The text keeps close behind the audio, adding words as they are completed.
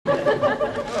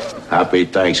Happy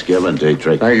Thanksgiving,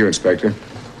 Dietrich. Thank you, Inspector.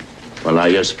 Well, now,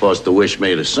 you're supposed to wish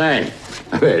me the same.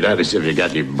 Hey, that is if you got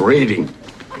any breeding.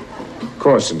 Of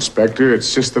course, Inspector.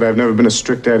 It's just that I've never been a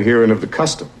strict adherent of the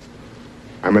custom.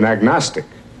 I'm an agnostic.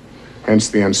 Hence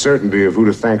the uncertainty of who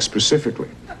to thank specifically.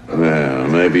 Well,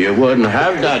 maybe you wouldn't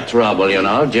have that trouble, you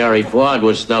know. Jerry Ford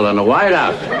was still in the White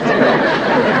House.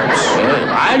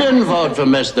 I didn't vote for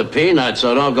Mr. Peanut,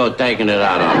 so don't go taking it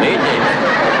out on me,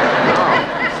 Dietrich.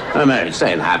 I mean,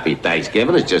 saying Happy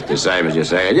Thanksgiving is just the same as you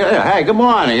saying, yeah, hey, good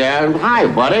morning. Hi,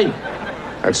 buddy.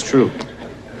 That's true.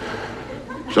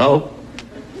 So,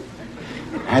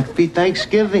 Happy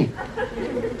Thanksgiving.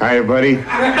 Hiya, buddy.